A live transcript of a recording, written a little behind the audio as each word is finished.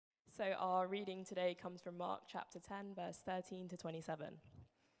So our reading today comes from Mark chapter 10, verse 13 to 27.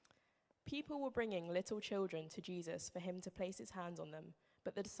 People were bringing little children to Jesus for him to place his hands on them,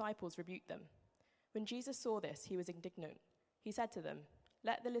 but the disciples rebuked them. When Jesus saw this, he was indignant. He said to them,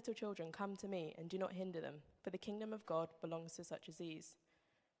 "Let the little children come to me and do not hinder them, for the kingdom of God belongs to such as these.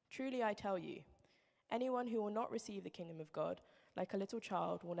 Truly I tell you, anyone who will not receive the kingdom of God like a little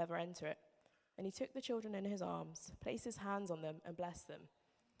child will never enter it." And he took the children in his arms, placed his hands on them, and blessed them.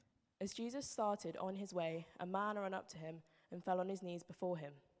 As Jesus started on his way, a man ran up to him and fell on his knees before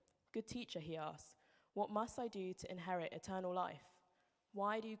him. "Good teacher," he asked, "what must I do to inherit eternal life?"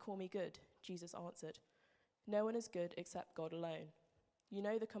 "Why do you call me good?" Jesus answered. "No one is good except God alone. You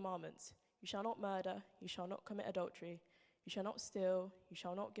know the commandments. You shall not murder, you shall not commit adultery, you shall not steal, you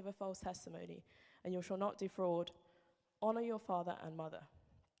shall not give a false testimony, and you shall not defraud. Honor your father and mother."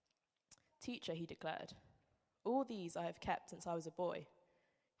 "Teacher," he declared, "all these I have kept since I was a boy."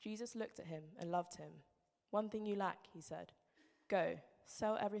 Jesus looked at him and loved him. "One thing you lack," he said. "Go,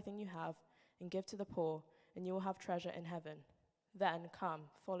 sell everything you have and give to the poor, and you will have treasure in heaven. Then come,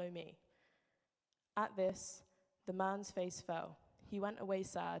 follow me." At this, the man's face fell. He went away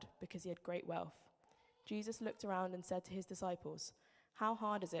sad because he had great wealth. Jesus looked around and said to his disciples, "How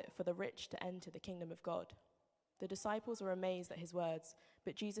hard is it for the rich to enter the kingdom of God?" The disciples were amazed at his words,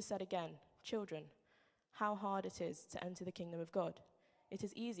 but Jesus said again, "Children, how hard it is to enter the kingdom of God. It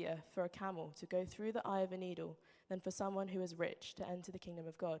is easier for a camel to go through the eye of a needle than for someone who is rich to enter the kingdom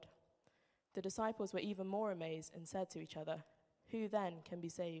of God." The disciples were even more amazed and said to each other, "Who then can be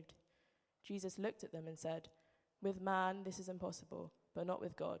saved?" Jesus looked at them and said, "With man this is impossible, but not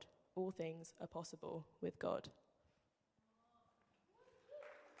with God. All things are possible with God."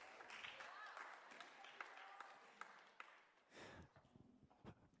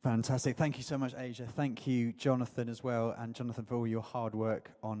 Fantastic. Thank you so much, Asia. Thank you, Jonathan, as well. And Jonathan, for all your hard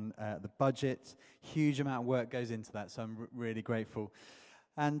work on the budget. Huge amount of work goes into that, so I'm really grateful.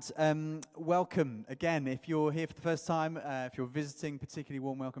 And welcome again. If you're here for the first time, if you're visiting, particularly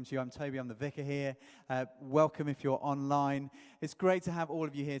warm welcome to you. I'm Toby, I'm the vicar here. Welcome if you're online. It's great to have all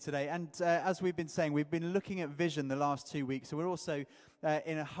of you here today. And as we've been saying, we've been looking at vision the last 2 weeks. So we're also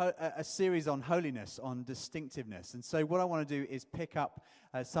in a series on holiness, on distinctiveness. And so what I want to do is pick up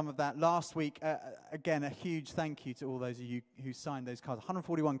some of that. Last week, again, a huge thank you to all those of you who signed those cards.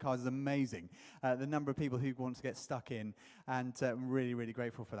 141 cards is amazing. The number of people who want to get stuck in, and I'm really, really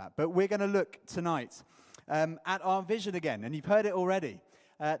grateful for that. But we're going to look tonight at our vision again, and you've heard it already.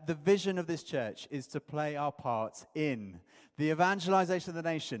 The vision of this church is to play our part in the evangelization of the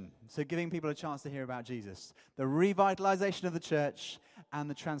nation, so giving people a chance to hear about Jesus, the revitalization of the church, and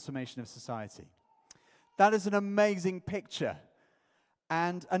the transformation of society. That is an amazing picture.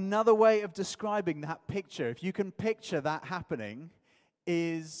 And another way of describing that picture, if you can picture that happening,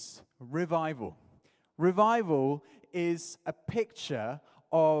 is revival. Revival is a picture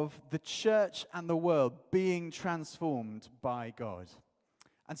of the church and the world being transformed by God.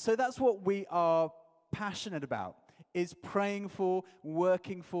 And so that's what we are passionate about, is praying for,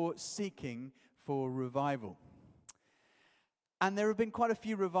 working for, seeking for revival. And there have been quite a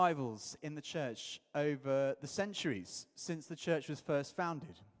few revivals in the church over the centuries since the church was first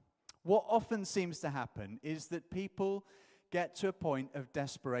founded. What often seems to happen is that people get to a point of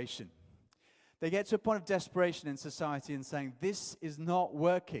desperation. They get to a point of desperation in society and saying, this is not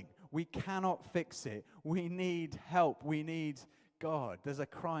working. We cannot fix it. We need help. We need God. There's a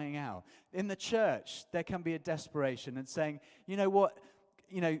crying out. In the church, there can be a desperation and saying, you know what,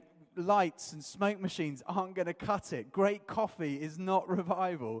 lights and smoke machines aren't going to cut it. Great coffee is not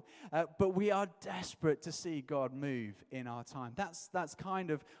revival. But we are desperate to see God move in our time. That's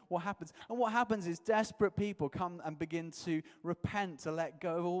kind of what happens. And what happens is desperate people come and begin to repent, to let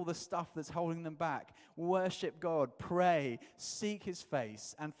go of all the stuff that's holding them back, worship God, pray, seek His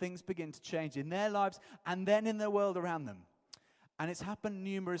face, and things begin to change in their lives and then in the world around them. And it's happened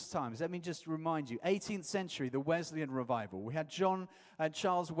numerous times. Let me just remind you, 18th century, the Wesleyan revival. We had John and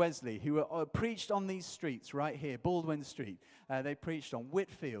Charles Wesley, who preached on these streets right here, Baldwin Street. They preached on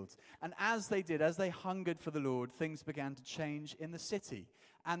Whitfield. And as they hungered for the Lord, things began to change in the city.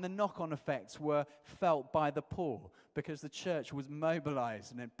 And the knock-on effects were felt by the poor, because the church was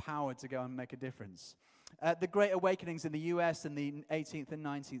mobilized and empowered to go and make a difference. The Great Awakenings in the US in the 18th and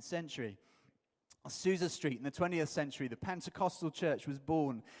 19th century. Azusa Street in the 20th century, the Pentecostal church was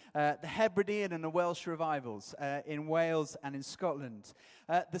born. The Hebridean and the Welsh revivals in Wales and in Scotland.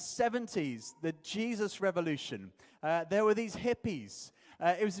 The 70s, the Jesus Revolution. There were these hippies.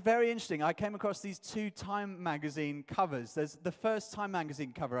 It was very interesting. I came across these two Time magazine covers. There's the first Time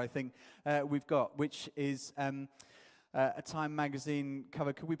magazine cover, I think, we've got, which is a Time magazine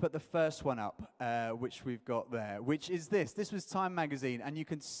cover. Could we put the first one up, which we've got there, which is this. This was Time magazine, and you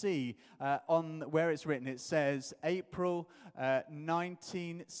can see on where it's written, it says April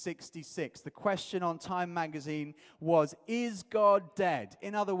 1966. The question on Time magazine was, is God dead?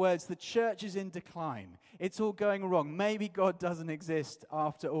 In other words, the church is in decline. It's all going wrong. Maybe God doesn't exist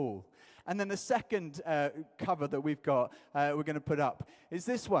after all. And then the second cover that we've got, we're going to put up, is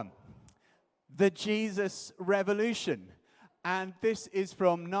this one. The Jesus Revolution. And this is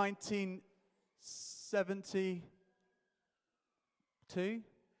from 1972?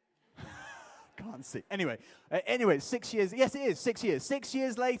 Can't see. Anyway, 6 years. Yes, it is 6 years. 6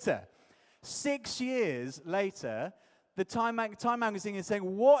 years later. 6 years later, the Time magazine is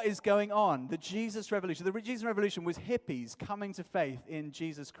saying, what is going on? The Jesus Revolution. The Jesus Revolution was hippies coming to faith in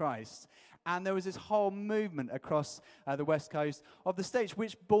Jesus Christ. And there was this whole movement across the west coast of the States,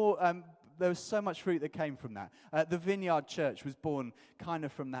 which bore... there was so much fruit that came from that. The Vineyard Church was born kind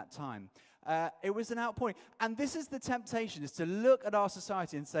of from that time. It was an outpouring. And this is the temptation, is to look at our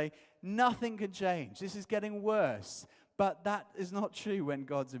society and say, nothing can change. This is getting worse. But that is not true when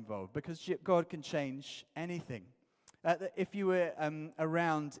God's involved, because God can change anything. If you were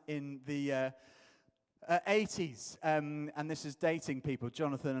around in the 80s, and this is dating people,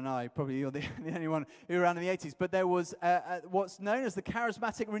 Jonathan and I, probably you're the only one who were around in the 80s, but there was what's known as the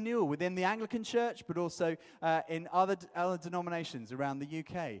charismatic renewal within the Anglican Church, but also in other denominations around the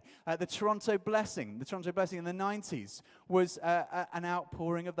UK. The Toronto Blessing in the 90s was an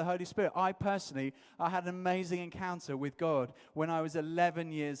outpouring of the Holy Spirit. I had an amazing encounter with God when I was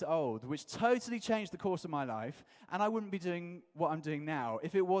 11 years old, which totally changed the course of my life, and I wouldn't be doing what I'm doing now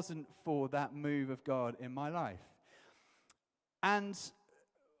if it wasn't for that move of God in my life. And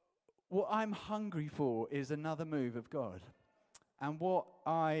what I'm hungry for is another move of God. And what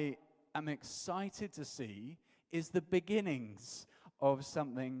I am excited to see is the beginnings of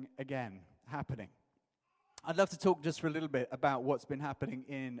something again happening. I'd love to talk just for a little bit about what's been happening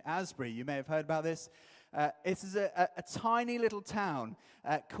in Asbury. You may have heard about this. This is a tiny little town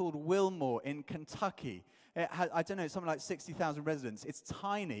called Wilmore in Kentucky. It has, I don't know, something like 60,000 residents. It's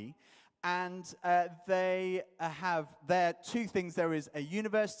tiny. And they have there two things. There is a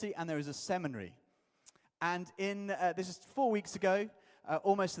university and there is a seminary. And this is 4 weeks ago,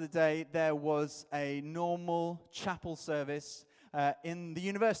 almost to the day, there was a normal chapel service in the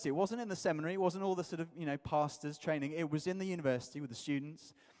university. It wasn't in the seminary. It wasn't all the sort of, pastors training. It was in the university with the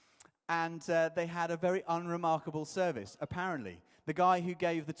students. And they had a very unremarkable service, apparently. The guy who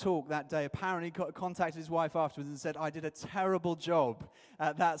gave the talk that day apparently contacted his wife afterwards and said, I did a terrible job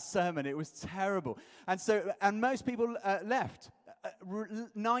at that sermon. It was terrible. And most people left.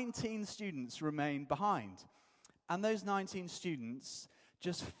 19 students remained behind. And those 19 students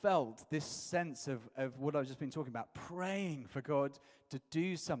just felt this sense of what I've just been talking about, praying for God to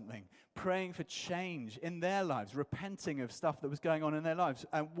do something, praying for change in their lives, repenting of stuff that was going on in their lives,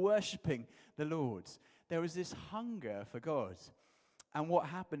 and worshiping the Lord. There was this hunger for God. And what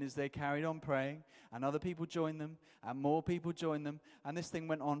happened is they carried on praying, and other people joined them, and more people joined them, and this thing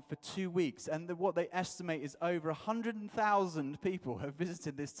went on for 2 weeks. And what they estimate is over 100,000 people have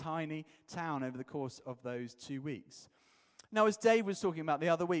visited this tiny town over the course of those 2 weeks. Now, as Dave was talking about the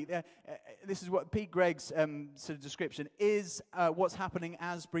other week, this is what Pete Gregg's sort of description is. What's happening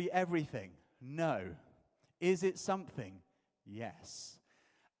Asbury everything? No. Is it something? Yes.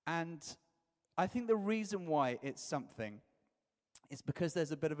 And I think the reason why it's something is because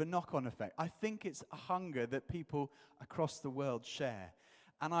there's a bit of a knock-on effect. I think it's a hunger that people across the world share.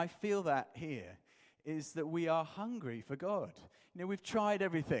 And I feel that here is that we are hungry for God. We've tried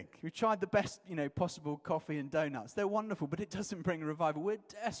everything. We've tried the best, possible coffee and donuts. They're wonderful, but it doesn't bring a revival. We're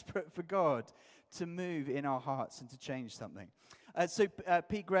desperate for God to move in our hearts and to change something. So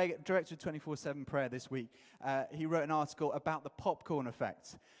Pete Gregg, director of 24/7 Prayer this week, he wrote an article about the popcorn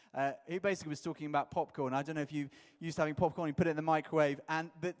effect. He basically was talking about popcorn. I don't know if you used to having popcorn, you put it in the microwave,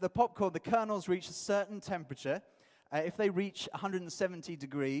 and the popcorn, the kernels reach a certain temperature. If they reach 170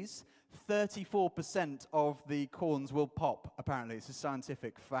 degrees, 34% of the corns will pop, apparently. It's a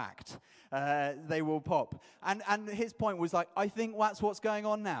scientific fact. They will pop. And his point was like, I think that's what's going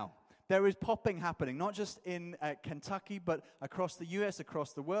on now. There is popping happening, not just in Kentucky, but across the US,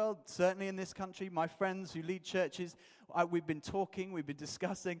 across the world, certainly in this country. My friends who lead churches, we've been talking, we've been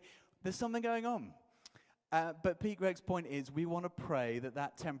discussing. There's something going on. But Pete Gregg's point is we want to pray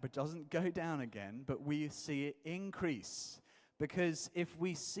that temperature doesn't go down again, but we see it increase. Because if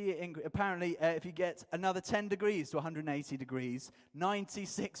we see it, apparently, if you get another 10 degrees to 180 degrees,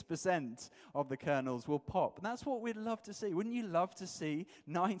 96% of the kernels will pop. And that's what we'd love to see. Wouldn't you love to see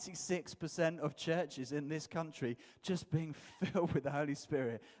 96% of churches in this country just being filled with the Holy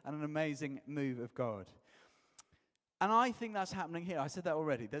Spirit and an amazing move of God? And I think that's happening here. I said that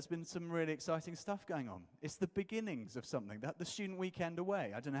already. There's been some really exciting stuff going on. It's the beginnings of something. The student weekend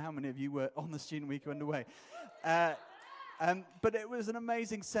away. I don't know how many of you were on the student weekend away. But it was an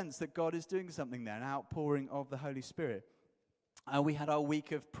amazing sense that God is doing something there, an outpouring of the Holy Spirit. We had our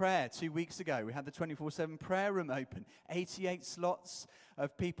week of prayer 2 weeks ago. We had the 24/7 prayer room open. 88 slots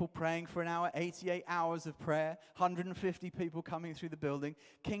of people praying for an hour, 88 hours of prayer, 150 people coming through the building.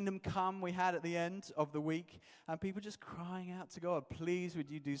 Kingdom Come we had at the end of the week, and people just crying out to God, please would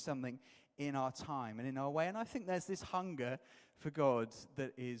you do something in our time and in our way. And I think there's this hunger for God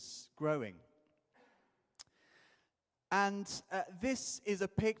that is growing. And this is a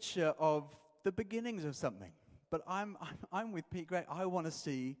picture of the beginnings of something. But I'm with Pete Gray. I want to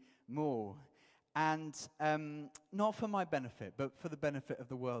see more. And not for my benefit, but for the benefit of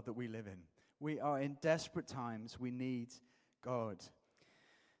the world that we live in. We are in desperate times. We need God.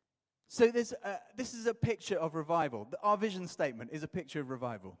 So this is a picture of revival. Our vision statement is a picture of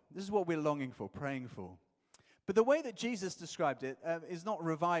revival. This is what we're longing for, praying for. But the way that Jesus described it is not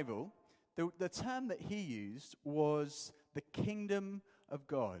revival. The term that he used was the kingdom of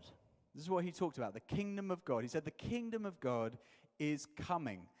God. This is what he talked about, the kingdom of God. He said the kingdom of God is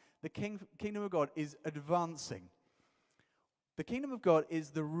coming. The kingdom of God is advancing. The kingdom of God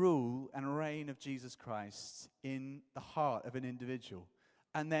is the rule and reign of Jesus Christ in the heart of an individual,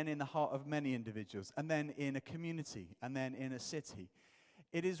 and then in the heart of many individuals, and then in a community, and then in a city.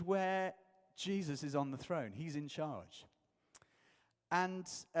 It is where Jesus is on the throne. He's in charge. And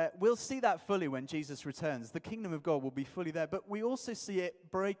we'll see that fully when Jesus returns. The kingdom of God will be fully there, but we also see it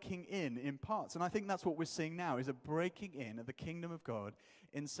breaking in parts. And I think that's what we're seeing now, is a breaking in of the kingdom of God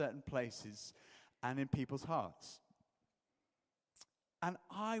in certain places and in people's hearts. And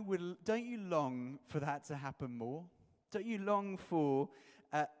don't you long for that to happen more? Don't you long for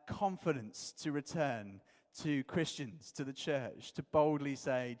confidence to return to Christians, to the church, to boldly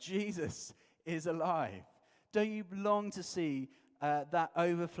say, Jesus is alive? Don't you long to see that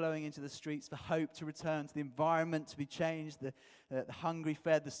overflowing into the streets, the hope to return, to the environment to be changed, the hungry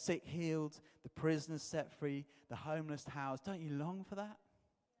fed, the sick healed, the prisoners set free, the homeless housed? Don't you long for that?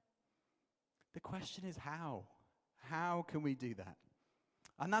 The question is how? How can we do that?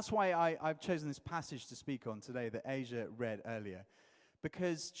 And that's why I've chosen this passage to speak on today that Asia read earlier.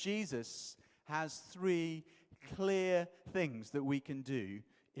 Because Jesus has 3 clear things that we can do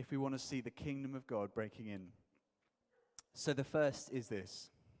if we want to see the kingdom of God breaking in. So the first is this: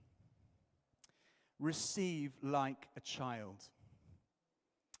 receive like a child.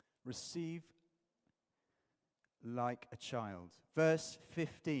 Receive like a child. Verse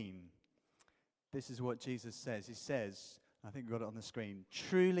 15, this is what Jesus says. He says, I think we've got it on the screen,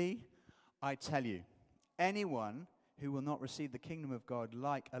 truly I tell you, anyone who will not receive the kingdom of God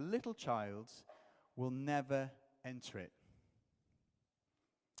like a little child will never enter it.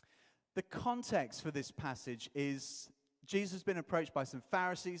 The context for this passage is Jesus has been approached by some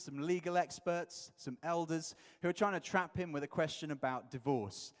Pharisees, some legal experts, some elders who are trying to trap him with a question about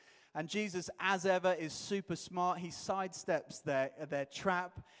divorce. And Jesus, as ever, is super smart. He sidesteps their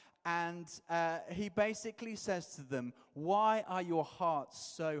trap, and he basically says to them, why are your hearts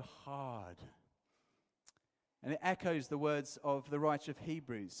so hard? And it echoes the words of the writer of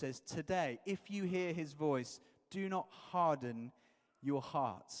Hebrews. It says, today, if you hear his voice, do not harden your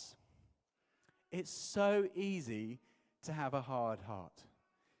hearts. It's so easy to have a hard heart.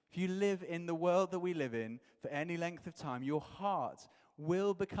 If you live in the world that we live in for any length of time, your heart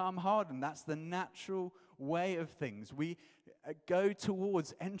will become hardened. That's the natural way of things. We go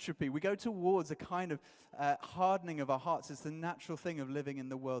towards entropy. We go towards a kind of hardening of our hearts. It's the natural thing of living in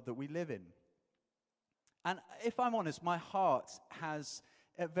the world that we live in. And if I'm honest, my heart has,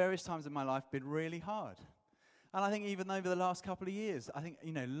 at various times in my life, been really hard. And I think even over the last couple of years, I think,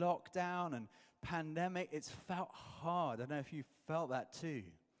 lockdown and pandemic, it's felt hard. I don't know if you felt that too.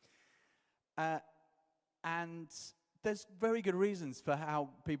 And there's very good reasons for how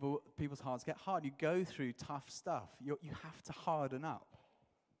people's hearts get hard. You go through tough stuff. You have to harden up.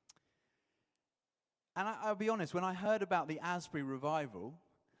 And I'll be honest, when I heard about the Asbury revival,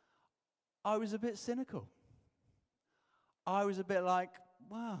 I was a bit cynical. I was a bit like,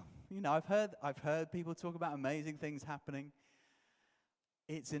 well, I've heard people talk about amazing things happening.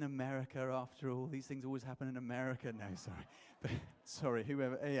 It's in America, after all. These things always happen in America. No, sorry. Sorry,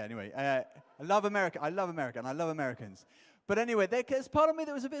 whoever. Yeah, anyway. I love America. I love America, and I love Americans. But anyway, there's part of me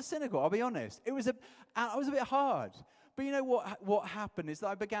that was a bit cynical, I'll be honest. I was a bit hard. But you know what happened is that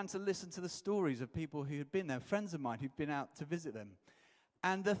I began to listen to the stories of people who had been there, friends of mine who'd been out to visit them.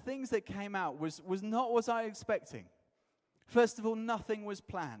 And the things that came out was not what I was expecting. First of all, nothing was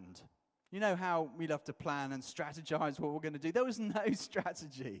planned. You know how we love to plan and strategize what we're going to do. There was no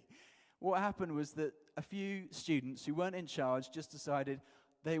strategy. What happened was that a few students who weren't in charge just decided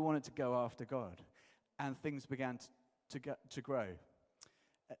they wanted to go after God. And things began to grow.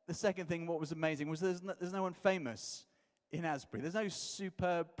 The second thing, what was amazing, was there's no one famous in Asbury. There's no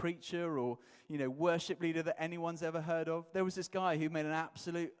superb preacher or, worship leader that anyone's ever heard of. There was this guy who made an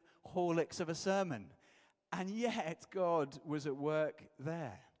absolute Horlicks of a sermon. And yet, God was at work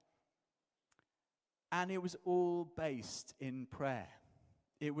there. And it was all based in prayer.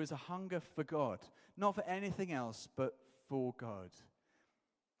 It was a hunger for God. Not for anything else, but for God.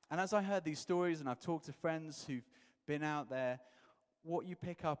 And as I heard these stories, and I've talked to friends who've been out there, what you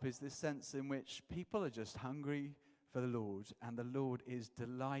pick up is this sense in which people are just hungry for the Lord, and the Lord is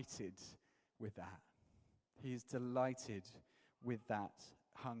delighted with that. He is delighted with that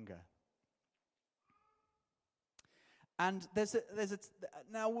hunger. And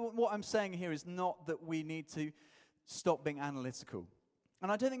now what I'm saying here is not that we need to stop being analytical.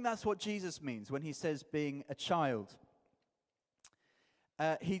 And I don't think that's what Jesus means when he says being a child.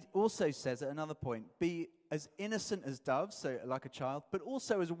 He also says at another point, be as innocent as doves, so like a child, but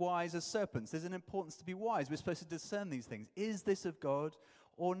also as wise as serpents. There's an importance to be wise. We're supposed to discern these things. Is this of God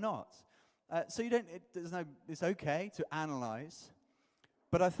or not? So it's okay to analyze.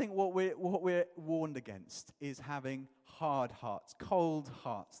 But I think what we're warned against is having hard hearts, cold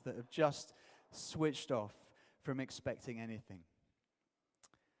hearts that have just switched off from expecting anything.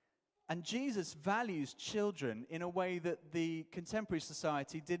 And Jesus values children in a way that the contemporary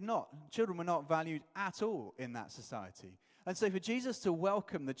society did not. Children were not valued at all in that society. And so for Jesus to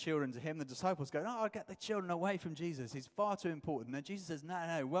welcome the children to him, the disciples go, "No, I'll get the children away from Jesus. He's far too important." And Jesus says,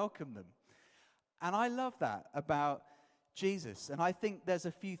 no, welcome them. And I love that about Jesus. And I think there's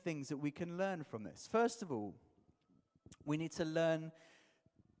a few things that we can learn from this. First of all, we need to learn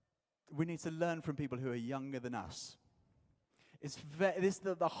from people who are younger than us.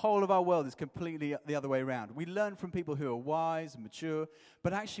 The whole of our world is completely the other way around. We learn from people who are wise and mature,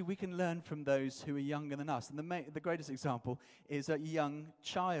 but actually we can learn from those who are younger than us. And the greatest example is a young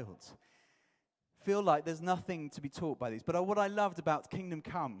child. Feel like there's nothing to be taught by these. But what I loved about Kingdom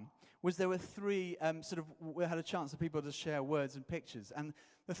Come was there were three we had a chance for people to share words and pictures. And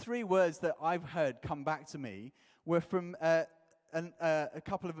the three words that I've heard come back to me were from a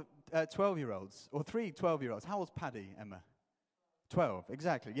couple of 12-year-olds, or three 12-year-olds. How old's Paddy, Emma? 12,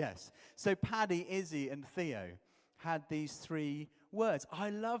 exactly, yes. So Paddy, Izzy, and Theo had these three words. I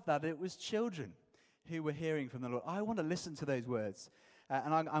love that it was children who were hearing from the Lord. I want to listen to those words.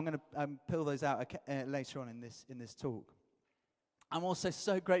 And I'm going to pull those out later on in this talk. I'm also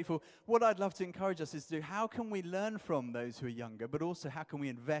so grateful. What I'd love to encourage us is to do, how can we learn from those who are younger, but also how can we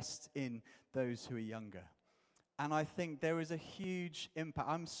invest in those who are younger? And I think there is a huge impact.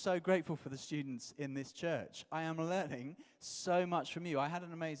 I'm so grateful for the students in this church. I am learning so much from you. I had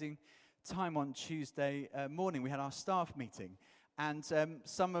an amazing time on Tuesday morning. We had our staff meeting. And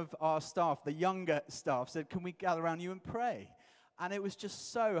some of our staff, the younger staff, said, "Can we gather around you and pray?" And it was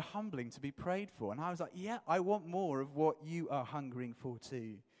just so humbling to be prayed for. And I was like, yeah, I want more of what you are hungering for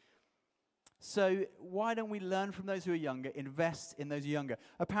too. So why don't we learn from those who are younger, invest in those who are younger?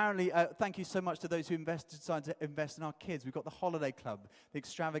 Apparently, thank you so much to those who decided to invest in our kids. We've got the holiday club, the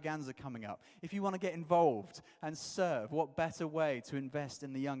extravaganza coming up. If you want to get involved and serve, what better way to invest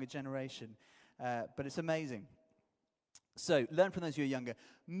in the younger generation? But it's amazing. So learn from those who are younger.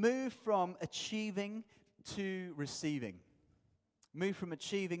 Move from achieving to receiving. Move from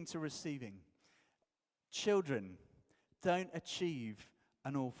achieving to receiving. Children don't achieve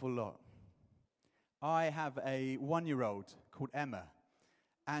an awful lot. I have a 1-year-old called Emma,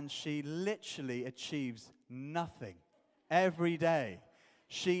 and she literally achieves nothing every day.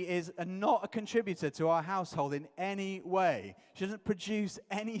 She is not a contributor to our household in any way. She doesn't produce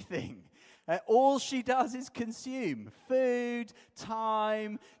anything. All she does is consume food,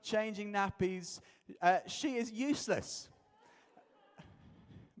 time, changing nappies. She is useless.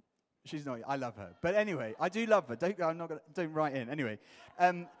 She's not. I love her. But anyway, I do love her. Don't write in. Anyway,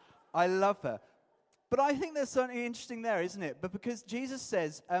 I love her. But I think there's something interesting there, isn't it? But because Jesus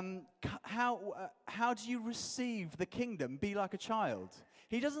says, how do you receive the kingdom? Be like a child.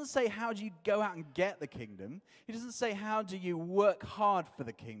 He doesn't say, how do you go out and get the kingdom? He doesn't say, how do you work hard for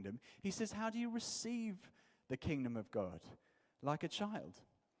the kingdom? He says, how do you receive the kingdom of God? Like a child.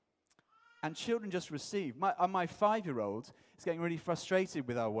 And children just receive. My 5-year-old is getting really frustrated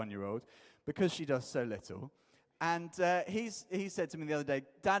with our 1-year-old because she does so little. And he said to me the other day,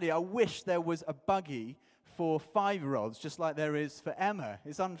 Daddy, I wish there was a buggy for 5-year-olds just like there is for Emma.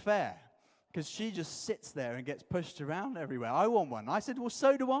 It's unfair because she just sits there and gets pushed around everywhere. I want one. I said, well,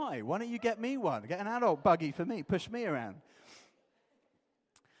 so do I. Why don't you get me one? Get an adult buggy for me. Push me around.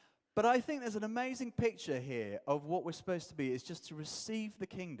 But I think there's an amazing picture here of what we're supposed to be, is just to receive the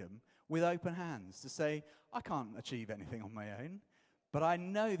kingdom with open hands, to say, I can't achieve anything on my own, but I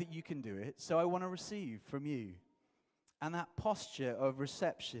know that you can do it, so I want to receive from you. And that posture of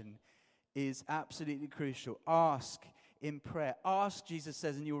reception is absolutely crucial. Ask in prayer. Ask, Jesus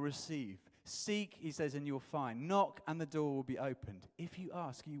says, and you'll receive. Seek, he says, and you'll find. Knock, and the door will be opened. If you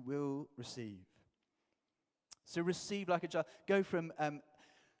ask, you will receive. So receive like a child. Go from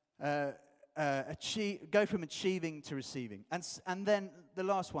achieving to receiving. And then the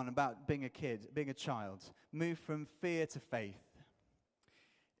last one about being a kid, being a child. Move from fear to faith.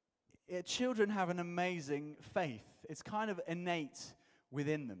 Children have an amazing faith. It's kind of innate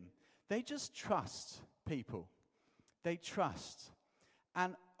within them. They just trust people. They trust.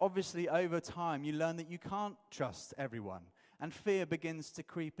 And obviously over time you learn that you can't trust everyone. And fear begins to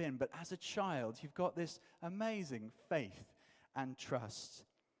creep in. But as a child, you've got this amazing faith and trust.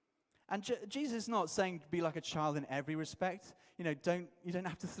 And Jesus is not saying to be like a child in every respect. You know, you don't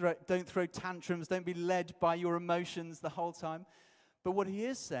have to don't throw tantrums. Don't be led by your emotions the whole time. But what he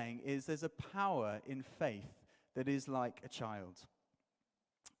is saying is there's a power in faith that is like a child.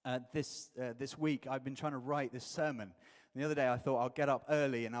 This week, I've been trying to write this sermon. The other day, I thought I'll get up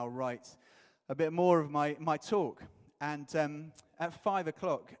early and I'll write a bit more of my talk. And at 5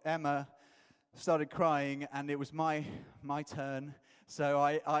 o'clock, Emma started crying, and it was my turn. So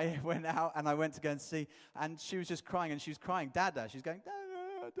I went out and I went to go and see, and she was just crying, and she was crying, Dada. She's going,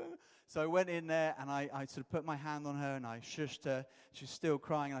 Dada, Dada. So I went in there and I sort of put my hand on her and I shushed her. She was still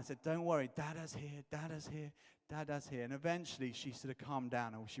crying, and I said, don't worry, Dada's here, Dada's here, Dada's here. And eventually she sort of calmed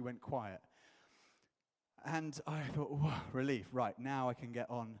down and she went quiet. And I thought, oh, relief, right, now I can get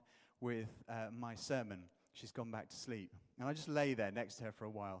on with my sermon. She's gone back to sleep. And I just lay there next to her for a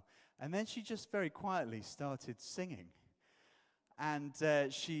while. And then she just very quietly started singing. And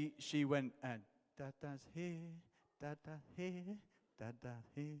she went, Dada's here, Dada here, Dada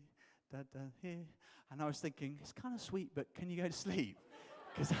here, Dada here. And I was thinking, it's kind of sweet, but can you go to sleep?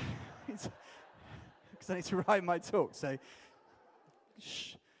 Because I need to write my talk. So,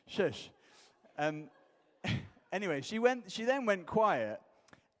 shush. Anyway, she then went quiet.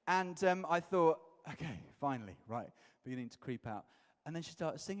 And I thought, okay, finally, right, beginning to creep out. And then she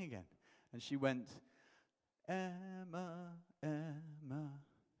started singing again. And she went, Emma, Emma,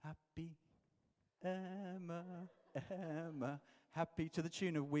 happy, Emma, Emma, happy, to the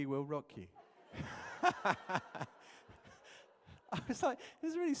tune of We Will Rock You. I was like,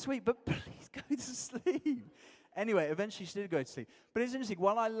 this is really sweet, but please go to sleep. Anyway, eventually she did go to sleep. But it's interesting,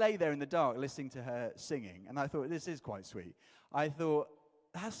 while I lay there in the dark listening to her singing, and I thought, this is quite sweet, I thought,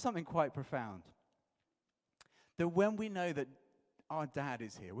 that's something quite profound. That when we know that our dad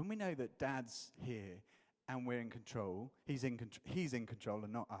is here, when we know that dad's here and we're in control, he's in control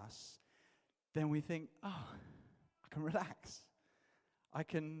and not us, then we think, oh, I can relax. I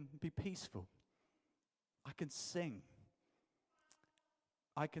can be peaceful. I can sing.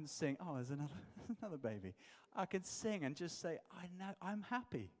 I can sing. Oh, there's another baby. I can sing and just say, I know, I'm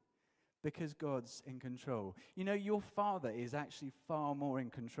happy because God's in control. You know, your Father is actually far more in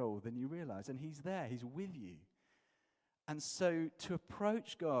control than you realize, and he's there. He's with you. And so to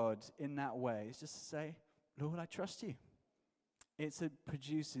approach God in that way is just to say, Lord, I trust you. It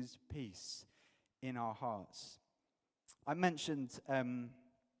produces peace in our hearts. I mentioned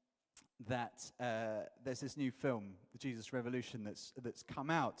that there's this new film, The Jesus Revolution, that's come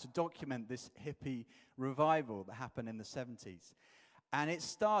out to document this hippie revival that happened in the 70s. And it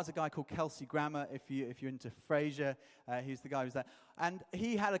stars a guy called Kelsey Grammer, if you're into Frasier. He's the guy who's there. And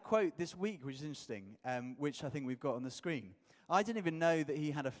he had a quote this week, which is interesting, which I think we've got on the screen. I didn't even know that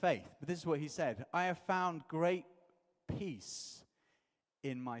he had a faith, but this is what he said. I have found great peace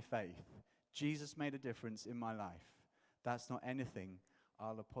in my faith. Jesus made a difference in my life. That's not anything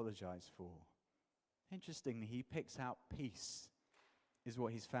I'll apologize for. Interestingly, he picks out peace is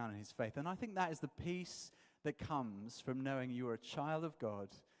what he's found in his faith. And I think that is the peace that comes from knowing you're a child of God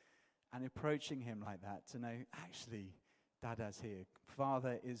and approaching him like that, to know, actually, Dada's here.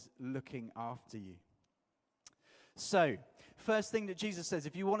 Father is looking after you. So, first thing that Jesus says,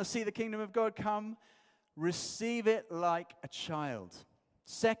 if you want to see the kingdom of God come, receive it like a child.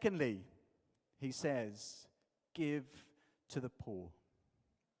 Secondly, he says, give to the poor.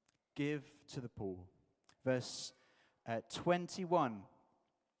 give to the poor. Verse 21,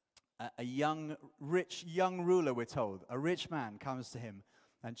 a rich young ruler, we're told, a rich man comes to him,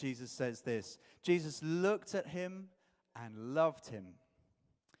 and Jesus says this. Jesus looked at him and loved him.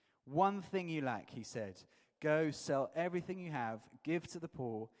 One thing you lack, he said. Go sell everything you have, give to the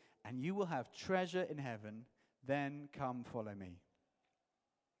poor, and you will have treasure in heaven. Then come follow me.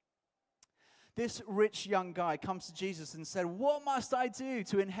 This rich young guy comes to Jesus and said, what must I do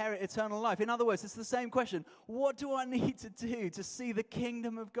to inherit eternal life? In other words, it's the same question. What do I need to do to see the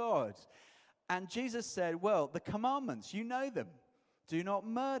kingdom of God? And Jesus said, well, the commandments, you know them. Do not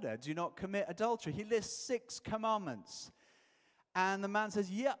murder. Do not commit adultery. He lists 6 commandments. And the man says,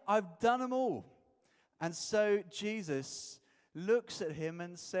 yeah, I've done them all. And so Jesus looks at him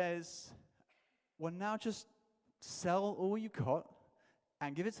and says, well, now just sell all you got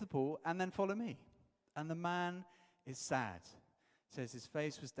and give it to the poor, and then follow me. And the man is sad. It says his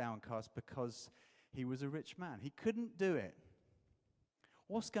face was downcast because he was a rich man. He couldn't do it.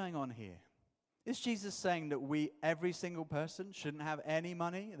 What's going on here? Is Jesus saying that every single person, shouldn't have any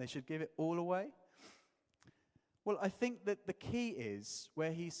money and they should give it all away? Well, I think that the key is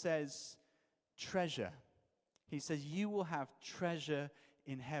where he says treasure. He says you will have treasure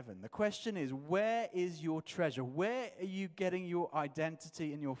in heaven. The question is, where is your treasure? Where are you getting your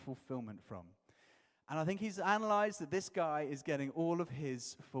identity and your fulfillment from? And I think he's analyzed that this guy is getting all of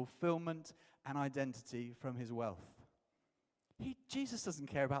his fulfillment and identity from his wealth. Jesus doesn't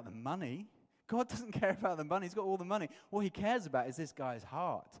care about the money. God doesn't care about the money. He's got all the money. What he cares about is this guy's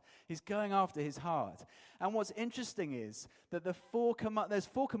heart. He's going after his heart. And what's interesting is that there's 4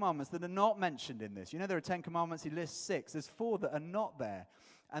 commandments that are not mentioned in this. You know, there are 10 commandments. He lists 6. There's 4 that are not there.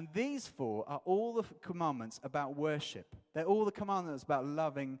 And these 4 are all the commandments about worship. They're all the commandments about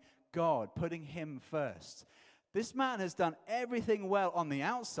loving God, putting him first. This man has done everything well on the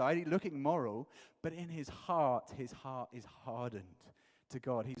outside. He's looking moral. But in his heart is hardened to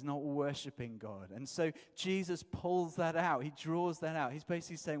God. He's not worshiping God. And so Jesus pulls that out. He draws that out. He's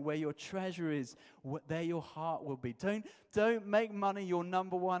basically saying where your treasure is, there your heart will be. Don't make money your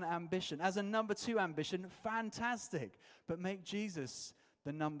number 1 ambition. As a number 2 ambition, fantastic. But make Jesus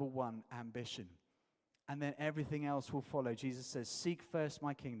the number 1 ambition. And then everything else will follow. Jesus says, seek first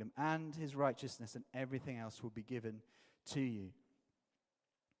my kingdom and his righteousness, and everything else will be given to you.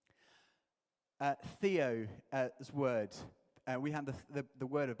 Theo's word. We had the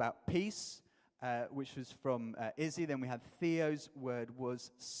word about peace, which was from Izzy. Then we had Theo's word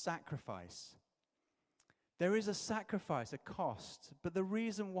was sacrifice. There is a sacrifice, a cost. But the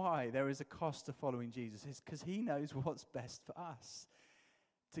reason why there is a cost to following Jesus is because he knows what's best for us.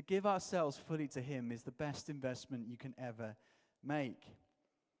 To give ourselves fully to him is the best investment you can ever make.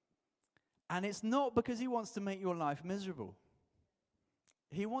 And it's not because he wants to make your life miserable.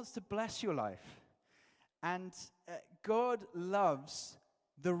 He wants to bless your life. And God loves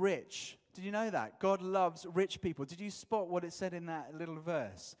the rich. Did you know that? God loves rich people. Did you spot what it said in that little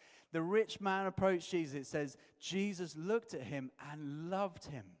verse? The rich man approached Jesus. It says, Jesus looked at him and loved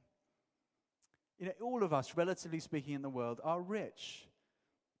him. You know, all of us, relatively speaking in the world, are rich.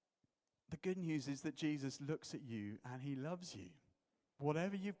 The good news is that Jesus looks at you and he loves you.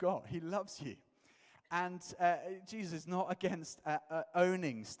 Whatever you've got, he loves you. And Jesus is not against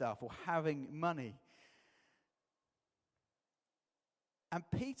owning stuff or having money. And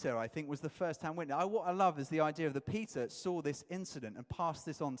Peter, I think, was the first-hand witness. What I love is the idea of Peter saw this incident and passed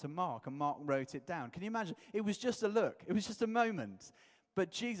this on to Mark, and Mark wrote it down. Can you imagine? It was just a look. It was just a moment.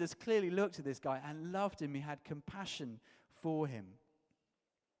 But Jesus clearly looked at this guy and loved him. He had compassion for him.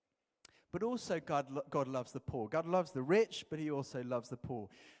 But also God loves the poor. God loves the rich, but he also loves the poor.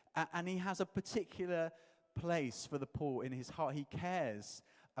 And he has a particular place for the poor in his heart. He cares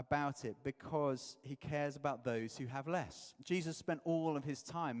about it because he cares about those who have less. Jesus spent all of his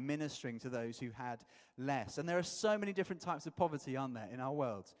time ministering to those who had less. And there are so many different types of poverty, aren't there, in our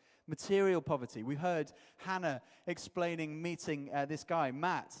world? Material poverty. We heard Hannah meeting this guy,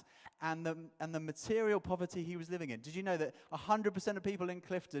 Matt, and the material poverty he was living in. Did you know that 100% of people in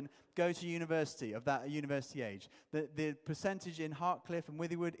Clifton go to university, of that university age? The percentage in Hartcliffe and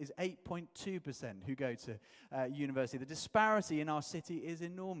Withywood is 8.2% who go to university. The disparity in our city is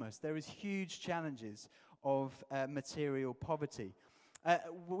enormous. There is huge challenges of material poverty.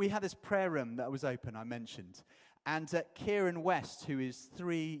 We had this prayer room that was open, I mentioned. And Kieran West, who is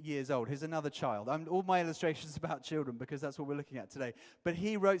 3 years old, he's another child. All my illustrations about children because that's what we're looking at today. But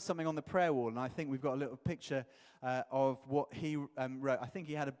he wrote something on the prayer wall, and I think we've got a little picture of what he wrote. I think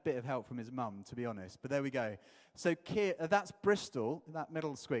he had a bit of help from his mum, to be honest. But there we go. So that's Bristol. That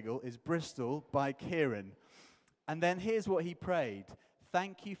middle squiggle is Bristol by Kieran. And then here's what he prayed.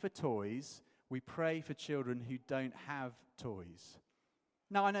 Thank you for toys. We pray for children who don't have toys.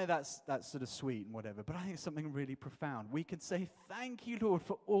 Now, I know that's sort of sweet and whatever, but I think it's something really profound. We can say, thank you, Lord,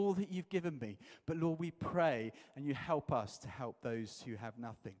 for all that you've given me. But, Lord, we pray and you help us to help those who have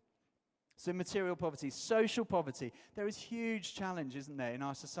nothing. So material poverty, social poverty. There is huge challenge, isn't there, in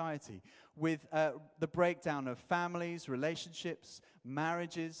our society with the breakdown of families, relationships,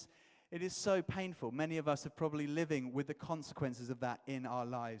 marriages. It is so painful. Many of us are probably living with the consequences of that in our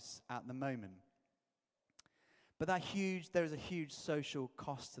lives at the moment. But there is a huge social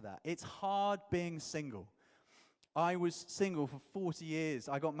cost to that. It's hard being single. I was single for 40 years.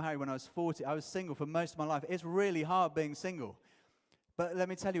 I got married when I was 40. I was single for most of my life. It's really hard being single. But let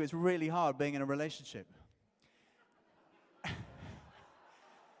me tell you, it's really hard being in a relationship.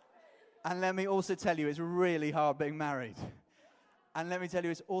 And let me also tell you, it's really hard being married. And let me tell you,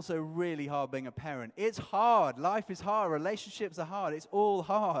 it's also really hard being a parent. It's hard. Life is hard. Relationships are hard. It's all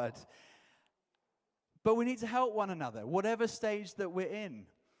hard. But we need to help one another, whatever stage that we're in.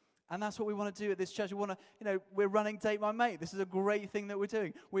 And that's what we want to do at this church. We want to, we're running Date My Mate. This is a great thing that we're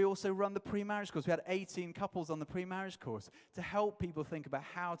doing. We also run the pre-marriage course. We had 18 couples on the pre-marriage course to help people think about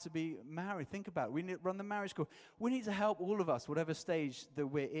how to be married. Think about it. We need to run the marriage course. We need to help all of us, whatever stage that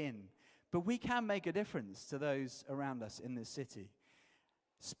we're in. But we can make a difference to those around us in this city.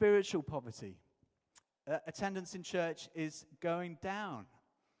 Spiritual poverty. Attendance in church is going down.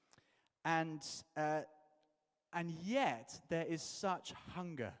 And yet, there is such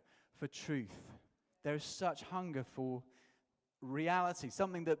hunger for truth. There is such hunger for reality,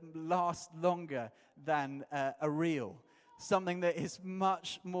 something that lasts longer than a reel, something that is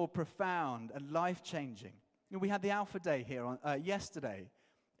much more profound and life-changing. We had the Alpha Day here yesterday.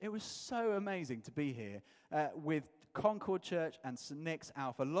 It was so amazing to be here with Concord Church and St. Nick's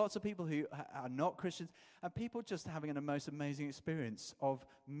Alpha. Lots of people who are not Christians and people just having a most amazing experience of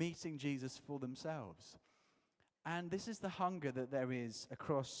meeting Jesus for themselves. And this is the hunger that there is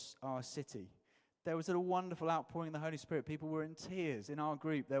across our city. There was a wonderful outpouring of the Holy Spirit. People were in tears in our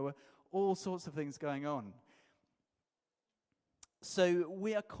group. There were all sorts of things going on. So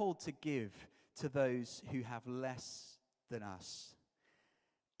we are called to give to those who have less than us.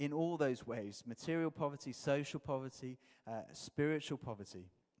 In all those ways, material poverty, social poverty, spiritual poverty.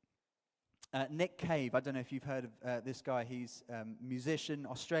 Nick Cave, I don't know if you've heard of this guy. He's a musician,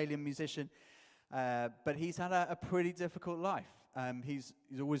 Australian musician, but he's had a pretty difficult life. He's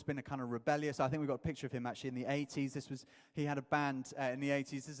always been a kind of rebellious. I think we've got a picture of him actually in the 80s. He had a band in the 80s.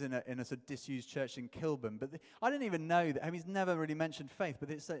 This is in a sort of disused church in Kilburn. But I didn't even know that. He's never really mentioned faith,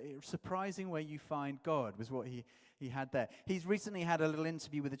 but it's surprising where you find God was what he had there. He's recently had a little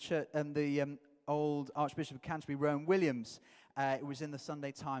interview with the church and the old Archbishop of Canterbury, Rowan Williams. It was in the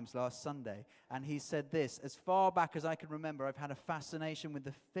Sunday Times last Sunday. And he said this: as far back as I can remember, I've had a fascination with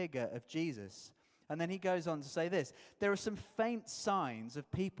the figure of Jesus. And then he goes on to say this: there are some faint signs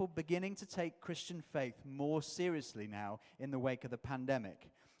of people beginning to take Christian faith more seriously now in the wake of the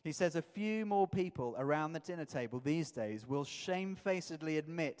pandemic. He says a few more people around the dinner table these days will shamefacedly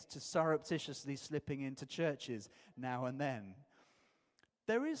admit to surreptitiously slipping into churches now and then.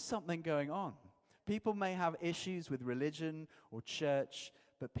 There is something going on. People may have issues with religion or church,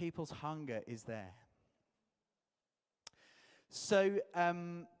 but people's hunger is there. So,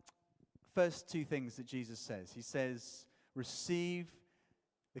 first two things that Jesus says. He says, receive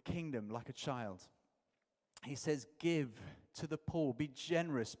the kingdom like a child. He says, give to the poor, be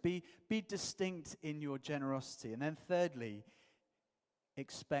generous, be distinct in your generosity. And then thirdly,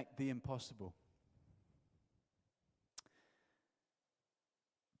 expect the impossible.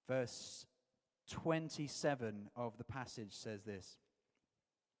 Verse 27 of the passage says this: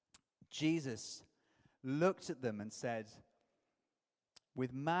 Jesus looked at them and said,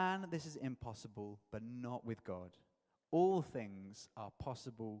 with man this is impossible, but not with God. All things are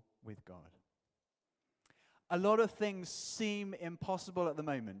possible with God. A lot of things seem impossible at the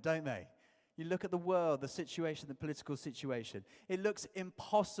moment, don't they? You look at the world, the situation, the political situation. It looks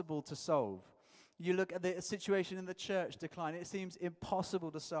impossible to solve. You look at the situation in the church decline. It seems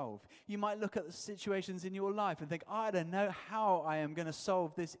impossible to solve. You might look at the situations in your life and think, I don't know how I am going to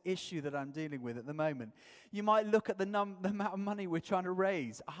solve this issue that I'm dealing with at the moment. You might look at the amount of money we're trying to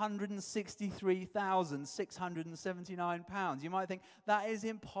raise, £163,679. You might think, that is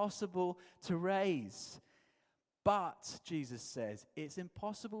impossible to raise. But, Jesus says, it's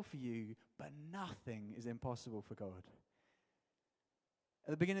impossible for you, but nothing is impossible for God.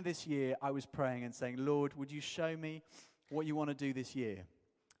 At the beginning of this year, I was praying and saying, Lord, would you show me what you want to do this year?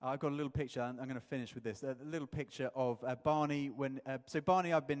 I've got a little picture. I'm going to finish with this. A little picture of Barney. So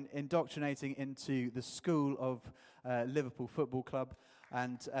Barney, I've been indoctrinating into the school of Liverpool Football Club.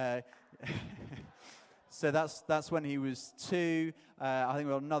 And so that's when he was 2. I think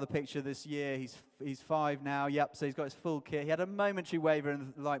we've got another picture this year. He's 5 now. Yep, so he's got his full kit. He had a momentary waver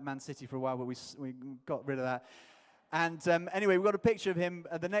in like Man City for a while, but we got rid of that. And anyway, we've got a picture of him.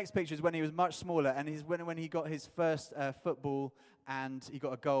 The next picture is when he was much smaller, and when he got his first football, and he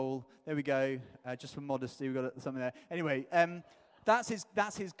got a goal. There we go. Just for modesty, we've got something there. Anyway, that's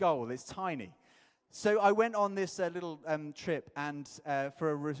his goal. It's tiny. So I went on this little trip and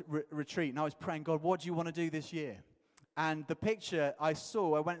for a retreat, and I was praying, God, what do you want to do this year? And the picture I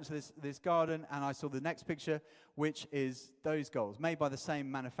went into this garden, and I saw the next picture, which is those goals, made by the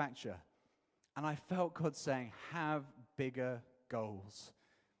same manufacturer. And I felt God saying, have bigger goals.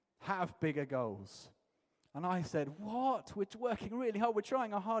 Have bigger goals. And I said, what? We're working really hard. We're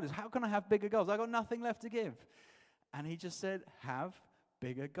trying our hardest. How can I have bigger goals? I've got nothing left to give. And he just said, have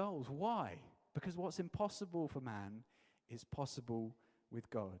bigger goals. Why? Because what's impossible for man is possible with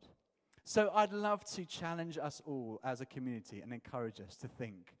God. So I'd love to challenge us all as a community and encourage us to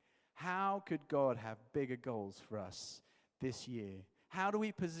think, how could God have bigger goals for us this year? How do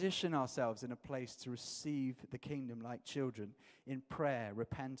we position ourselves in a place to receive the kingdom like children in prayer,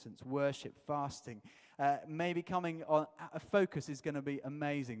 repentance, worship, fasting? Maybe coming on a focus is going to be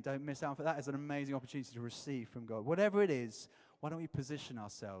amazing. Don't miss out. That is an amazing opportunity to receive from God. Whatever it is, why don't we position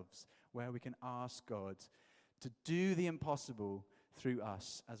ourselves where we can ask God to do the impossible through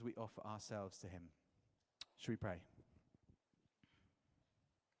us as we offer ourselves to him? Should we pray?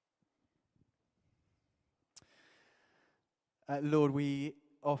 Lord, we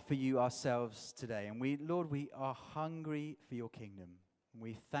offer you ourselves today. And Lord, we are hungry for your kingdom.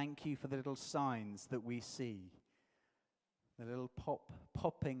 We thank you for the little signs that we see, the little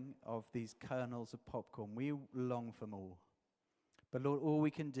popping of these kernels of popcorn. We long for more. But Lord, all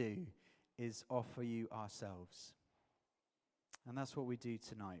we can do is offer you ourselves. And that's what we do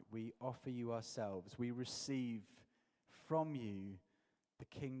tonight. We offer you ourselves. We receive from you the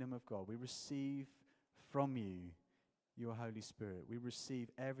kingdom of God. We receive from you your Holy Spirit. We receive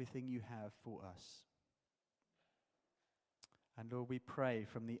everything you have for us. And Lord, we pray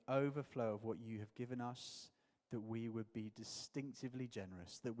from the overflow of what you have given us that we would be distinctively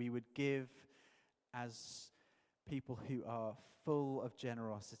generous, that we would give as people who are full of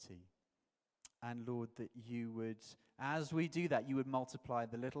generosity. And Lord, that you would, as we do that, you would multiply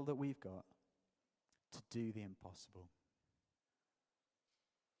the little that we've got to do the impossible.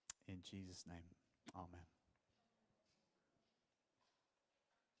 In Jesus' name, amen.